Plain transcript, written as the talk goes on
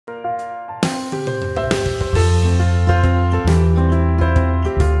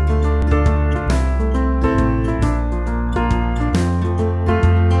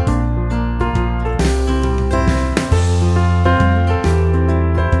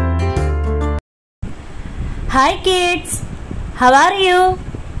Hi kids, how are you?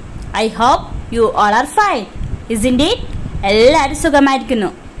 I hope you all are fine. Isn't it? എല്ലാവരും സുഖമായിരിക്കുന്നു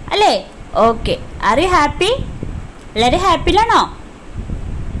അല്ലേ? Okay. Are you happy? എല്ലാവരും ഹാപ്പിയിലാണോ?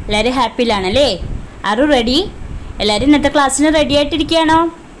 എല്ലാവരും ഹാപ്പിയിലാണല്ലേ? Are you ready? എല്ലാവരും ഇന്നത്തെ ക്ലാസ്സിന് ready ആയിട്ടിരിക്കുകയാണോ?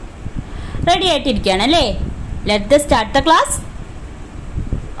 Ready ആയിട്ടിരിക്കുകയാണല്ലേ? Let us start the class.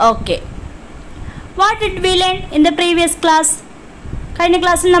 Okay. What did we learn in the previous class? കഴിഞ്ഞ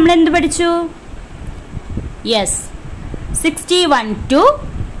ക്ലാസ്സിൽ നമ്മൾ എന്ത് പഠിച്ചു? Yes, 61 to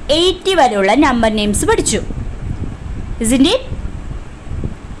 80 വരെയുള്ള നമ്പർ നെയിംസ് പഠിച്ചു. Isn't it?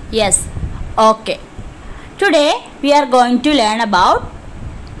 Yes. Okay. Today we are going to learn about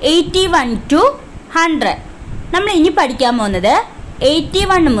 81 to 100. നമ്മൾ ഇനി പഠിക്കാൻ പോകുന്നത്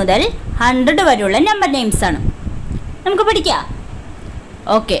 81 മുതൽ 100 വരെയുള്ള നമ്പർ നെയിംസ് ആണ്. നമുക്ക് പഠിക്കാം.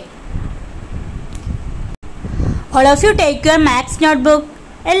 Okay. All of you take your maths notebook.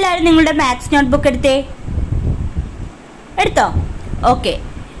 എല്ലാവരും നിങ്ങളുടെ മാത്സ് നോട്ട്ബുക്ക് എടുത്തോ? ഓക്കെ.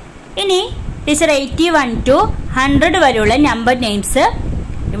 ഇനി ടീച്ചർ 81 to 100 വരെയുള്ള നമ്പർ നെയിംസ്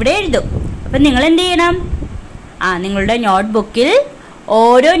ഇവിടെ എഴുതും. അപ്പം നിങ്ങൾ എന്ത് ചെയ്യണം? നിങ്ങളുടെ നോട്ട്ബുക്കിൽ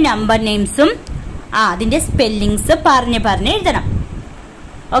ഓരോ നമ്പർ നെയിംസും അതിൻ്റെ സ്പെല്ലിങ്സ് പറഞ്ഞ് എഴുതണം.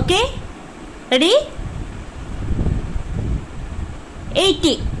 Okay, ready?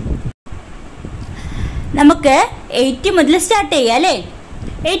 80. നമുക്ക് 80 മുതൽ സ്റ്റാർട്ട് ചെയ്യാം അല്ലേ?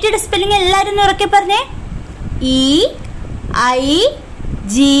 80യുടെ സ്പെല്ലിംഗ് എല്ലാവരും ഉറക്കെ പറഞ്ഞേ. EIGHTY.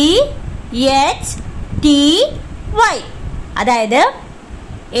 അതായത്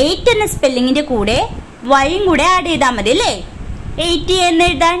 8 എന്ന സ്പെല്ലിങ്ങിന്റെ കൂടെ വൈയും കൂടെ ആഡ് ചെയ്താൽ മതി അല്ലേ? 80 എന്ന്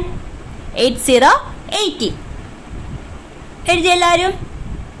എഴുതാൻ 80. എഴുതിയ എല്ലാവരും?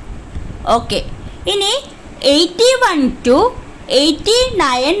 ഓക്കെ. ഇനി 81 to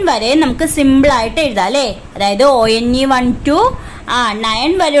 89 വരെ നമുക്ക് സിമ്പിൾ ആയിട്ട് എഴുതാം അല്ലേ? അതായത് ONE 1 to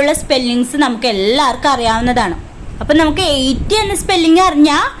 9 വരെയുള്ള സ്പെല്ലിങ്സ് നമുക്ക് എല്ലാവർക്കും അറിയാവുന്നതാണ്. അപ്പം നമുക്ക് 80 എന്ന സ്പെല്ലിംഗ്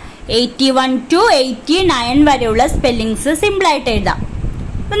അറിഞ്ഞാൽ 81 to 89 വരെയുള്ള സ്പെല്ലിങ്സ് സിമ്പിൾ ആയിട്ട് എഴുതാം.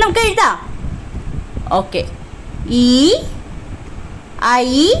 അപ്പം നമുക്ക് എഴുതാം. Okay.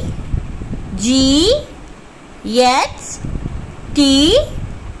 EIGHTY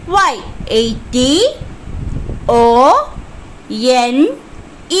 80.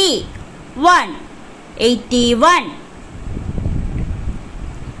 ONE 1 81.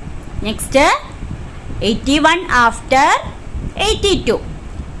 Next 81 after 82.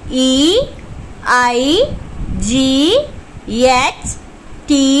 EIGHTY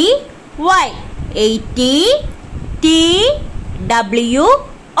 80. TWO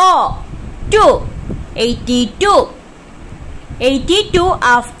 2 82. 82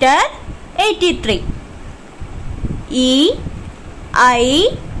 after 83.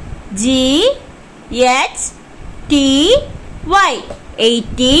 EIGHTY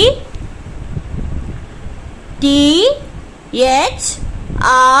 80. THREE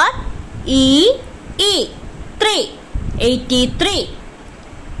 3 83.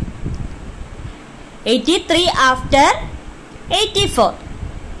 83 after 84.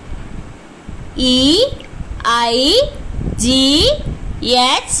 EIGHTY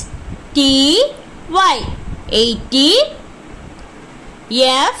 80.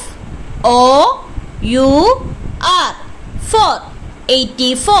 FOUR 4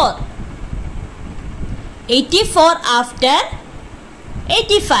 84. 84 after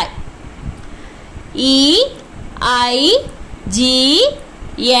 85. EIGHTY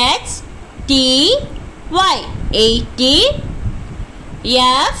 80.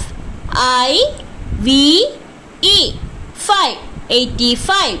 FIVE 5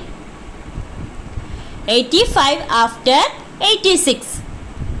 85. 85 after 86.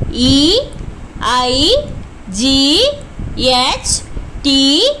 EIGHTY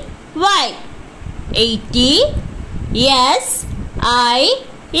 80.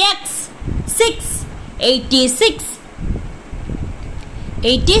 SIX 6 86.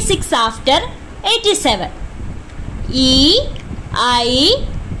 86 after 87. EIGHTY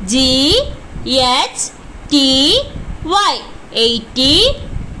 80.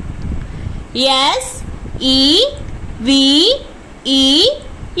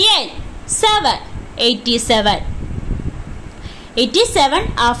 SEVEN 7 87. 87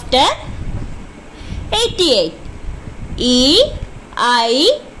 after 88. EIGHTY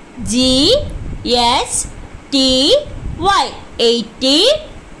 80.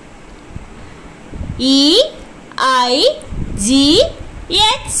 EIGHT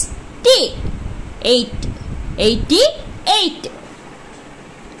 8 88.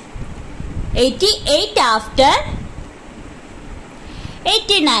 88 after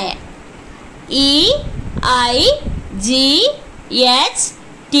 89. EIGHTY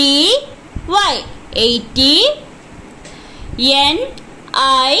 80.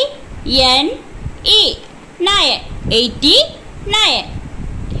 N-I-N-E. 9. 89.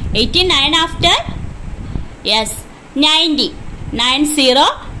 89 after? Yes. 90. 90.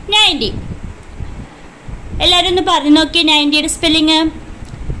 90. എല്ലാവരും ഒന്ന് പറഞ്ഞു നോക്കി 90യുടെ spelling.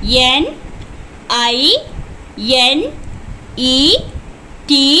 N-I-N-E-T-Y.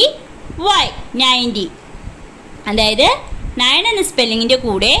 90. അതായത് 9 എന്ന സ്പെല്ലിങ്ങിന്റെ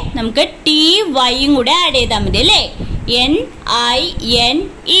കൂടെ നമുക്ക് TYയും കൂടെ add ചെയ്താൽ മതി അല്ലേ.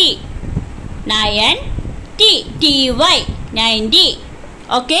 N-I-N-E 9TY 90.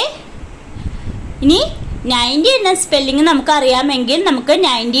 ഓക്കെ. ഇനി 90 എന്ന സ്പെല്ലിങ് നമുക്ക് അറിയാമെങ്കിൽ നമുക്ക്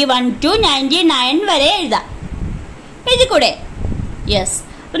 91 to 99 വരെ എഴുതാം. എഴുതിക്കൂടെ? യെസ്.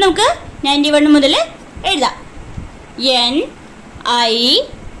 അപ്പം നമുക്ക് 91 മുതൽ എഴുതാം.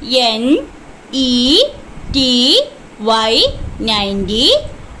 N-I-N-E-T-Y 90.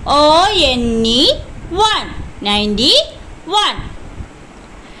 O-N-E 1. 91.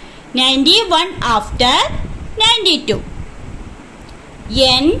 91 after 92.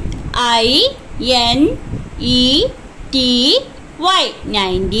 N-I-N-E-T-Y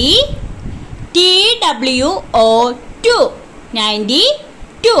 90. T-W-O-2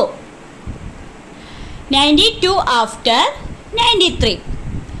 92. 92 after 93.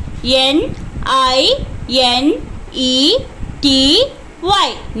 N-I-N-E-T-Y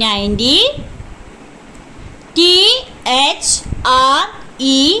 90. T-H-R-E-E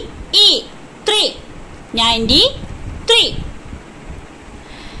 3. 93.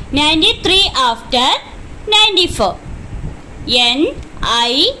 93 after 94. N-I-N-E-T-Y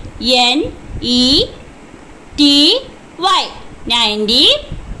 90.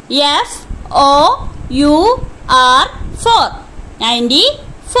 F-O-U-R 4.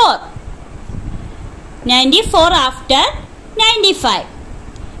 94. 94 after 95.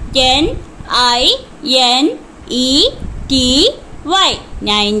 N-I-N-E-T-Y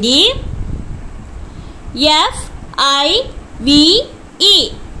 90. F-I-V-E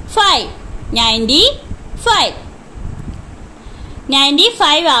 5. 95.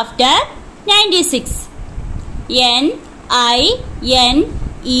 95 after 96. N-I-N-E-T-Y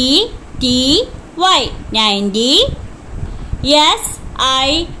 90.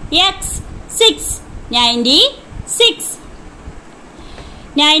 S-I-X 6. 96.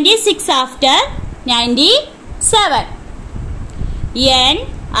 96 after 97.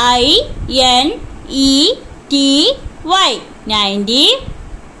 N-I-N-E-T-Y 90.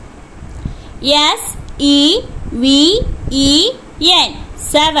 S-E-V-E-N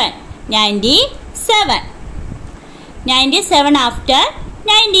 7. 97. 97 after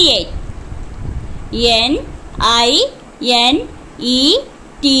 98. N-I-N-E-T-Y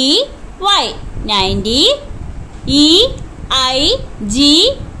 90. E-I-G-H-T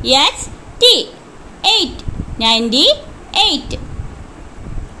 8. 98.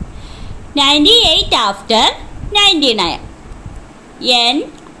 98 after 99.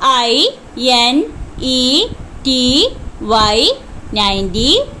 N-I-N-E-T-Y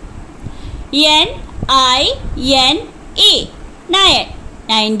 90. N-I-N-E 9.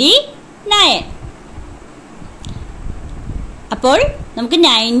 99. അപ്പോൾ നമുക്ക്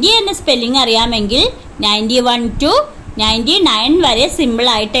 90 എന്ന സ്പെല്ലിംഗ് അറിയാമെങ്കിൽ 91 to 99 വരെ സിമ്പിൾ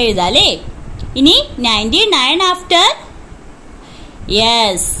ആയിട്ട് എഴുതാം അല്ലേ. ഇനി 99 ആഫ്റ്റർ?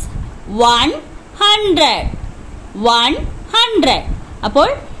 യെസ്, 100. 100. അപ്പോൾ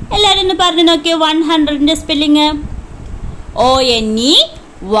എല്ലാവരും ഒന്ന് പറഞ്ഞു നോക്കിയേ 100ന്റെ സ്പെല്ലിംഗ്. O-N-E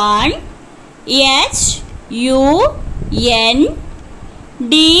 1. H-U-N-D-R-E-D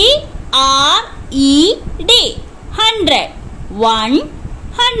 100.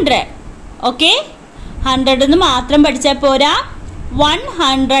 100. ഓക്കെ. 100 എന്ന് മാത്രം പഠിച്ചാൽ പോരാ,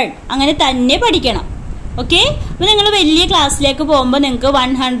 100 അങ്ങനെ തന്നെ പഠിക്കണം. ഓക്കെ. അപ്പോൾ നിങ്ങൾ വലിയ ക്ലാസ്സിലേക്ക് പോകുമ്പോൾ നിങ്ങൾക്ക്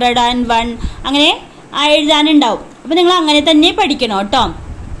 101 അങ്ങനെ എഴുതാനുണ്ടാവും. അപ്പോൾ നിങ്ങൾ അങ്ങനെ തന്നെ പഠിക്കണം കേട്ടോ.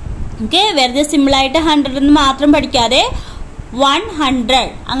 ഓക്കെ. വെറുതെ സിമ്പിളായിട്ട് 100 എന്ന് മാത്രം പഠിക്കാതെ 100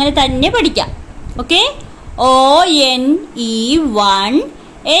 അങ്ങനെ തന്നെ പഠിക്കാം. ഓക്കെ. O-N-E 1.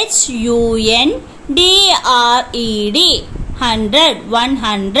 H-U-N-D-R-E-D 100.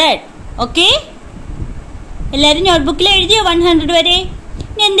 100. ഓക്കെ. എല്ലാവരും നോട്ട്ബുക്കിൽ എഴുതിയോ 100 വരെ?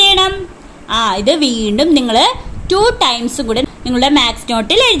 ഇനി എന്ത് ചെയ്യണം? ഇത് വീണ്ടും നിങ്ങൾ 2 times കൂടെ നിങ്ങളുടെ മാത്സ്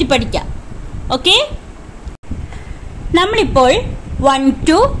നോട്ടിൽ എഴുതി പഠിക്കാം. ഓക്കെ. നമ്മളിപ്പോൾ 1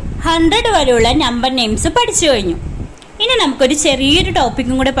 to 100 വരെയുള്ള നമ്പർ നെയിംസ് പഠിച്ചു കഴിഞ്ഞു. ഇനി നമുക്കൊരു ചെറിയൊരു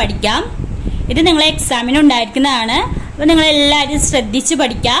ടോപ്പിക്കും കൂടെ പഠിക്കാം. ഇത് നിങ്ങളെ എക്സാമിന് ഉണ്ടായിരിക്കുന്നതാണ്. അപ്പോൾ നിങ്ങളെല്ലാവരും ശ്രദ്ധിച്ച്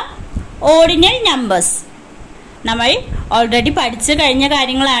പഠിക്കാം. ഓർഡിനൽ നമ്പേഴ്സ് നമ്മൾ ഓൾറെഡി പഠിച്ചു കഴിഞ്ഞ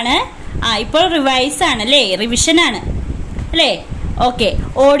കാര്യങ്ങളാണ്. ഇപ്പോൾ റിവൈസ് ആണ് അല്ലേ, റിവിഷൻ ആണ് അല്ലേ. ഓക്കെ,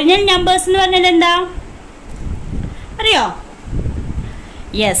 ഓർഡിനൽ നമ്പേഴ്സ് എന്ന് പറഞ്ഞാൽ എന്താ അറിയോ?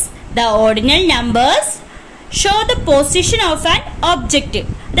 Yes, the ordinal numbers show the position of an object.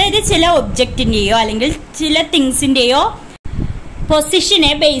 അതായത് ചില ഒബ്ജക്റ്റിന്റെയോ അല്ലെങ്കിൽ ചില തിങ്സിന്റെയോ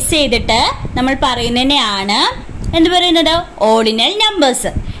പൊസിഷനെ ബേസ് ചെയ്തിട്ട് നമ്മൾ പറയുന്നതിനെയാണ് എന്ത് പറയുന്നത്? Ordinal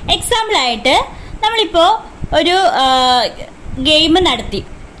numbers. എക്സാമ്പിൾ ആയിട്ട് നമ്മളിപ്പോ ഒരു ഗെയിം നടത്തി.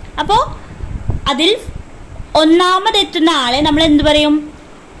 അപ്പോൾ അതിൽ ഒന്നാമതെത്തുന്ന ആളെ നമ്മൾ എന്ത് പറയും?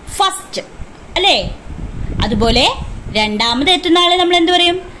 ഫസ്റ്റ് അല്ലേ? അതുപോലെ രണ്ടാമതെത്തുന്ന ആളെ നമ്മൾ എന്ത്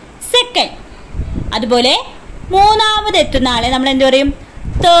പറയും? സെക്കൻഡ്. അതുപോലെ മൂന്നാമതെത്തുന്ന ആളെ നമ്മൾ എന്ത് പറയും?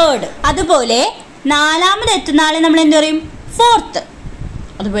 തേർഡ്. അതുപോലെ നാലാമതെത്തുന്ന ആളെ നമ്മൾ എന്ത് പറയും? ഫോർത്ത്.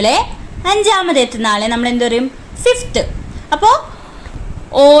 അതുപോലെ അഞ്ചാമതെത്തുന്ന ആളെ നമ്മൾ എന്ത് പറയും? ഫിഫ്ത്ത്. അപ്പോൾ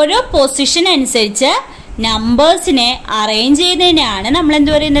ഓരോ പൊസിഷൻ അനുസരിച്ച് നമ്പേഴ്സിനെ അറേഞ്ച് ചെയ്യുന്നതിനാണ് നമ്മൾ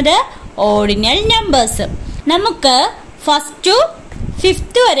എന്ത് പറയുന്നത്? Ordinal numbers. നമുക്ക് ഫസ്റ്റ് ടു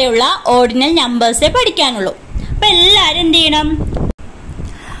ഫിഫ്ത്ത് വരെയുള്ള ഓർഡിനൽ നമ്പേഴ്സേ പഠിക്കാനുള്ളൂ. അപ്പൊ എല്ലാവരും എന്ത് ചെയ്യണം?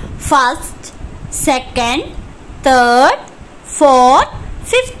 First, second, third, fourth,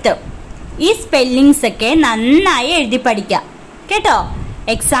 fifth ഈ സ്പെല്ലിങ്സ് ഒക്കെ നന്നായി എഴുതി പഠിക്കാം കേട്ടോ.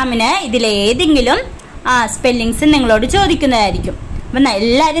 എക്സാമിന് ഇതിലേതെങ്കിലും സ്പെല്ലിങ്സ് നിങ്ങളോട് ചോദിക്കുന്നതായിരിക്കും. അപ്പം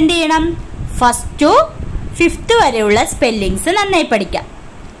എല്ലാവരും എന്ത് ചെയ്യണം? ഫസ്റ്റ് ടു ഫിഫ്ത്ത് വരെയുള്ള സ്പെല്ലിങ്സ് നന്നായി പഠിക്കാം.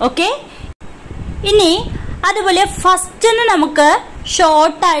 ഓക്കെ, ഇനി അതുപോലെ ഫസ്റ്റ് എന്ന് നമുക്ക്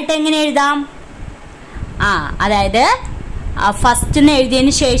ഷോർട്ടായിട്ട് എങ്ങനെ എഴുതാം? അതായത് ഫസ്റ്റ് എന്ന്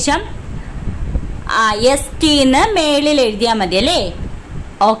എഴുതിയതിന് ശേഷം ST എന്ന് മേളിൽ എഴുതിയാൽ മതി അല്ലേ?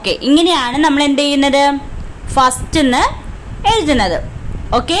 ഓക്കെ, ഇങ്ങനെയാണ് നമ്മൾ എന്ത് ചെയ്യുന്നത്? ഫസ്റ്റ് എന്ന് എഴുതുന്നത്.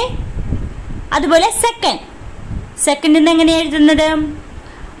 ഓക്കെ, അതുപോലെ സെക്കൻഡ് എന്ന് എങ്ങനെ എഴുതുന്നത്?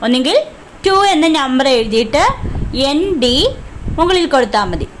 ഒന്നെങ്കിൽ 2 എന്ന നമ്പർ എഴുതിയിട്ട് ND മുകളിൽ കൊടുത്താൽ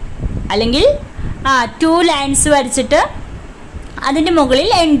മതി, അല്ലെങ്കിൽ 2 ലൈൻസ് വരച്ചിട്ട് അതിൻ്റെ മുകളിൽ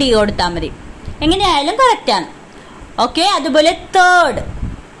ND കൊടുത്താൽ മതി. എങ്ങനെയായാലും കറക്റ്റാണ്. ഓക്കെ, അതുപോലെ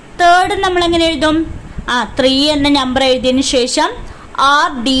തേർഡ് നമ്മൾ എങ്ങനെ എഴുതും? 3 എന്ന നമ്പർ എഴുതിയതിന് ശേഷം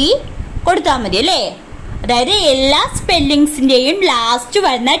RD കൊടുത്താൽ മതി അല്ലേ? അതായത് എല്ലാ സ്പെല്ലിങ്സിന്റെയും ലാസ്റ്റ്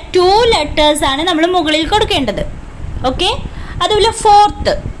വരുന്ന 2 ലെറ്റേഴ്സ് ആണ് നമ്മൾ മുകളിൽ കൊടുക്കേണ്ടത്. ഓക്കെ, അതുപോലെ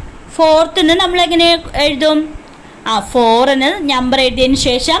ഫോർത്ത് നമ്മൾ എങ്ങനെ എഴുതും? 4 എന്ന് നമ്പർ എഴുതിയതിന്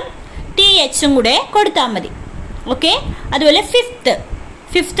ശേഷം THും കൂടെ കൊടുത്താൽ മതി. ഓക്കെ, അതുപോലെ ഫിഫ്ത്ത്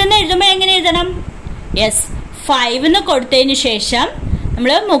എന്ന് എഴുതുമ്പോൾ എങ്ങനെ എഴുതണം? യെസ്, 5 എന്ന് കൊടുത്തതിന് ശേഷം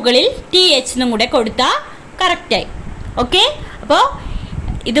നമ്മൾ മുകളിൽ THും കൂടെ കൊടുത്താൽ കറക്റ്റായി. ഓക്കെ, അപ്പോൾ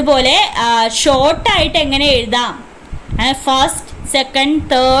ഇതുപോലെ ഷോർട്ടായിട്ട് എങ്ങനെ എഴുതാം? First, second,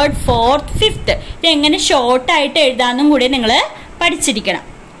 third, fourth, fifth ഇതെങ്ങനെ ഷോർട്ടായിട്ട് എഴുതാമെന്നും കൂടി നിങ്ങൾ പഠിച്ചിരിക്കണം.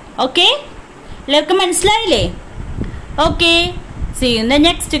 ഓക്കെ, എല്ലാവർക്കും മനസ്സിലായില്ലേ? Okay, see you in the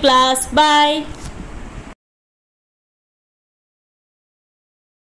next class. Bye.